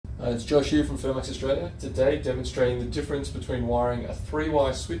It's Josh here from Firmax Australia. Today demonstrating the difference between wiring a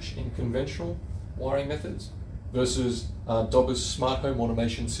 3-wire switch in conventional wiring methods versus DOBISS smart home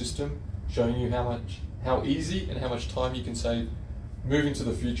automation system, showing you how easy and how much time you can save moving to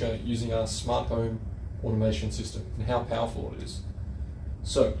the future using our smart home automation system and how powerful it is.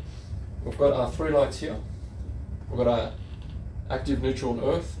 So we've got our 3 lights here. We've got our active, neutral and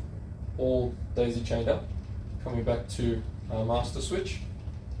earth all daisy chained up, coming back to our master switch.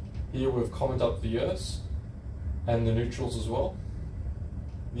 Here we've commoned up the earths and the neutrals as well.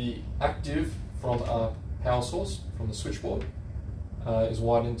 The active from our power source, from the switchboard, is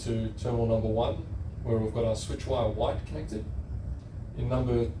wired into terminal number 1, where we've got our switch wire white connected. In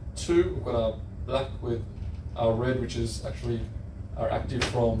number 2, we've got our black with our red, which is actually our active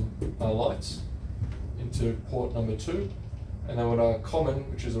from our lights, into port number 2. And then with our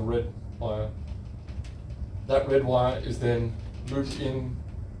common, which is a red wire. That red wire is then looped in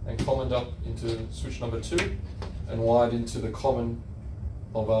and commoned up into switch number 2 and wired into the common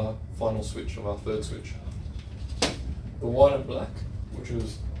of our final switch, of our 3rd switch. The white and black, which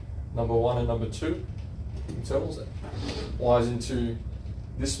is number 1 and number 2 internals, wires into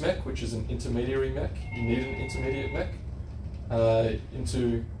this mech, which is an intermediary mech. You need an intermediate mech,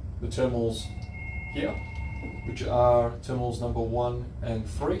 into the terminals here, which are terminals number 1 and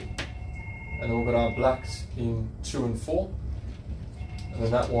 3. And then we've got our blacks in 2 and 4. And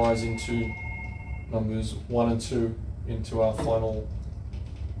then that wires into numbers 1 and 2 into our final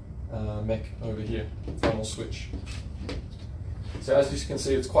mech over here, final switch. So as you can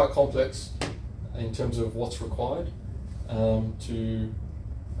see, it's quite complex in terms of what's required to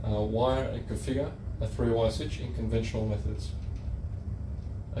wire and configure a 3-wire switch in conventional methods.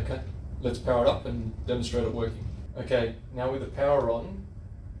 Okay, let's power it up and demonstrate it working. Okay, now with the power on,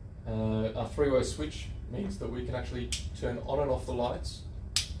 our 3-way switch means that we can actually turn on and off the lights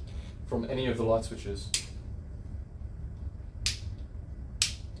from any of the light switches.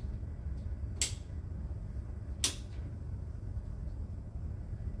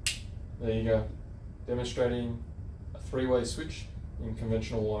 There you go, demonstrating a 3-way switch in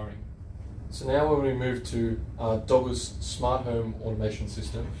conventional wiring. So now when we move to our DOBISS smart home automation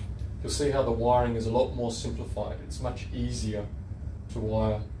system, you'll see how the wiring is a lot more simplified. It's much easier to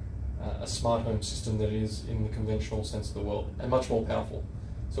wire a smart home system than it is in the conventional sense of the world, and much more powerful.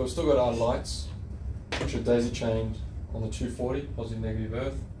 So we've still got our lights, which are daisy chained on the 240, positive negative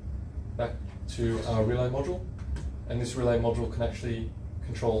earth, back to our relay module. And this relay module can actually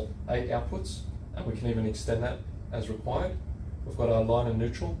control 8 outputs, and we can even extend that as required. We've got our line and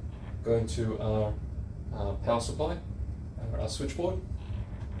neutral going to our power supply, our switchboard.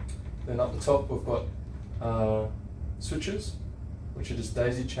 Then up the top we've got our switches, which are just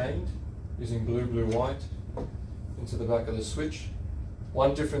daisy chained using blue, blue, white into the back of the switch.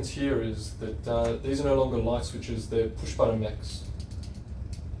 One difference here is that these are no longer light switches, they're push button mechs.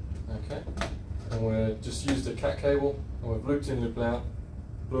 Okay, and we've just used a cat cable and we've looped in, looped out,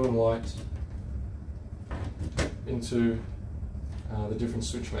 blue and white into the different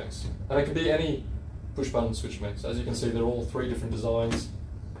switch mechs. And it can be any push button switch mechs. As you can see, they're all 3 different designs.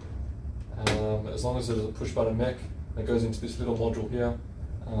 As long as there's a push button mech that goes into this little module here,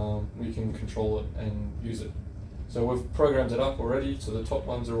 we can control it and use it. So we've programmed it up already, so the top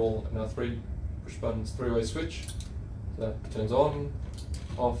ones are all now 3 push buttons, 3-way switch. So that turns on,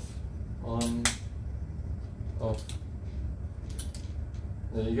 off, off.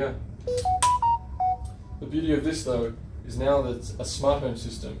 There you go. The beauty of this though is now that it's a smart home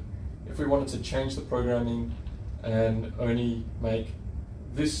system, if we wanted to change the programming and only make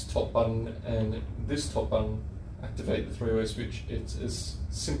this top button and this top button activate the 3-way switch, it's a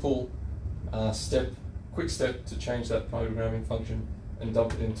simple quick step to change that programming function and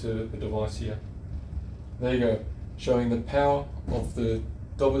dump it into the device here. There you go, showing the power of the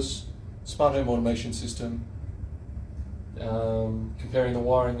DOBISS smart home automation system, comparing the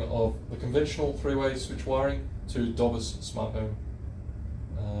wiring of the conventional 3-way switch wiring to DOBISS smart home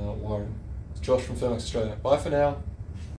wiring. It's Josh from Firmax Australia. Bye for now.